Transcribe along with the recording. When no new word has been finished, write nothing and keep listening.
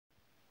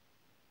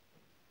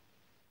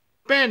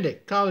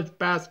Bandit College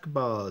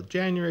Basketball,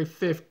 January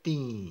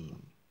 15.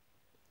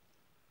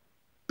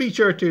 Be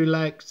sure to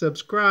like,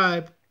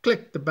 subscribe,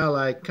 click the bell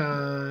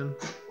icon.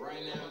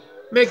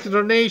 Make a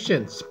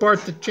donation,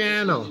 support the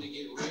channel.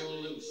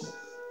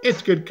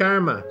 It's good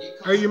karma.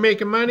 Are you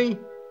making money?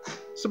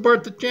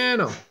 Support the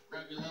channel.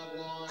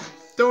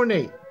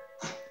 Donate.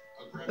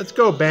 Let's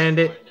go,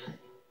 Bandit.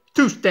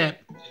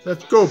 Two-step.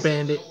 Let's go,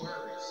 Bandit.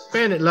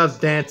 Bandit loves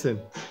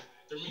dancing.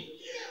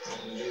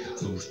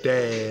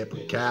 Two-step,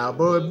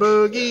 cowboy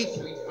boogie.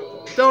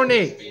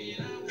 Donate.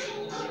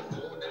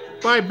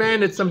 Buy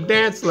Bandit some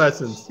dance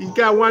lessons. He's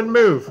got one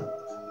move.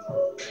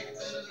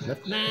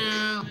 Left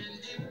now.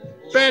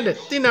 Bandit,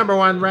 the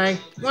 #1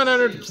 ranked,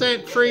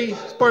 100% free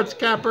sports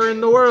capper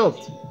in the world.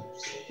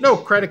 No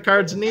credit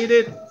cards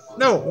needed.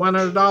 No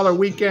 $100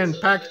 weekend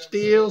package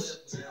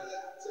deals.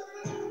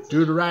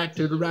 Do the right,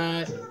 do the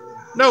right.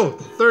 No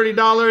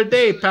 $30 a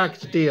day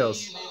package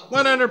deals.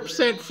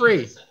 100%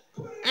 free.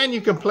 And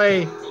you can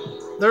play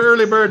the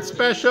early bird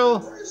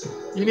special.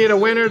 You need a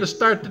winner to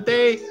start the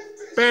day.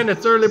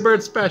 Bandit's early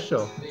bird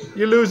special.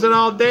 You're losing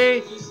all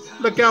day.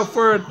 Look out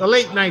for the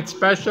late night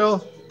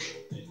special.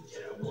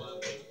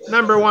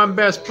 #1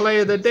 best play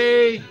of the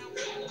day.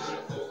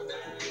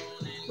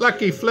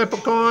 Lucky flip a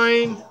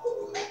coin.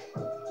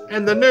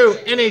 And the new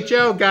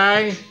NHL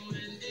guy.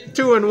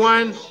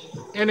 2-1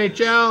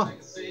 NHL.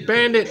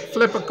 Bandit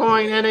flip a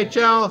coin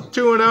NHL.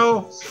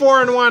 2-0.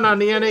 4-1 on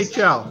the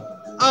NHL.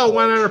 All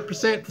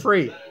 100%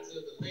 free.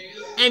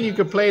 And you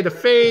can play the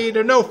fade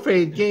or no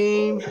fade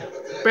game.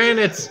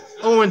 Bandit's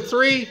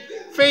 0-3.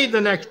 Fade the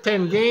next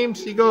 10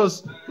 games. He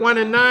goes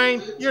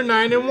 1-9. You're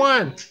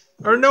 9-1.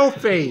 Or no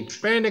fade.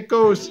 Bandit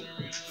goes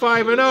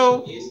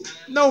 5-0.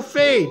 No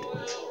fade.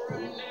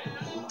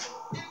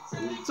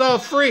 It's all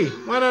free.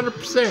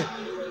 100%.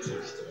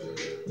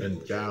 And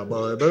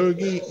Cowboy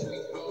Boogie.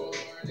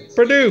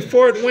 Purdue,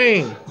 Fort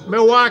Wayne,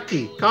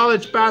 Milwaukee,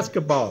 college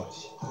basketball.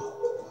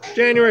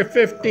 January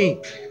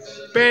 15th.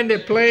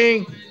 Bandit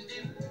playing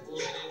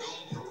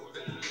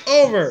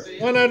over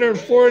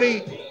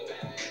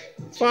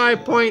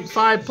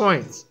 145.5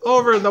 points.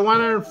 Over the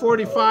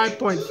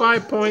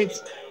 145.5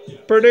 points.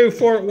 Purdue,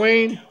 Fort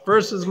Wayne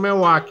versus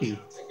Milwaukee.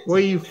 Will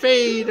you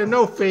fade or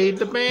no fade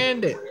the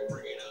Bandit?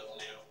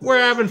 We're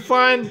having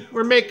fun.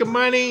 We're making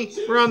money.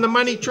 We're on the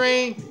money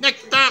train.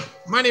 Next stop,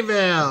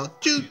 Moneyville.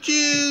 Choo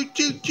choo,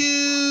 choo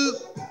choo.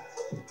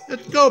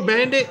 Let's go,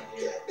 Bandit.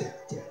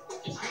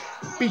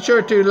 Be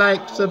sure to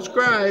like,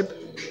 subscribe,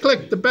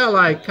 click the bell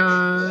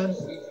icon,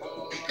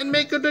 and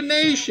make a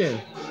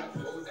donation.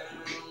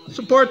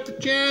 Support the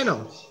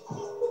channel.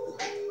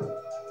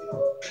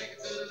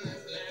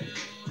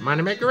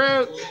 Moneymaker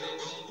out.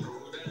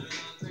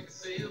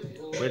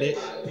 With it.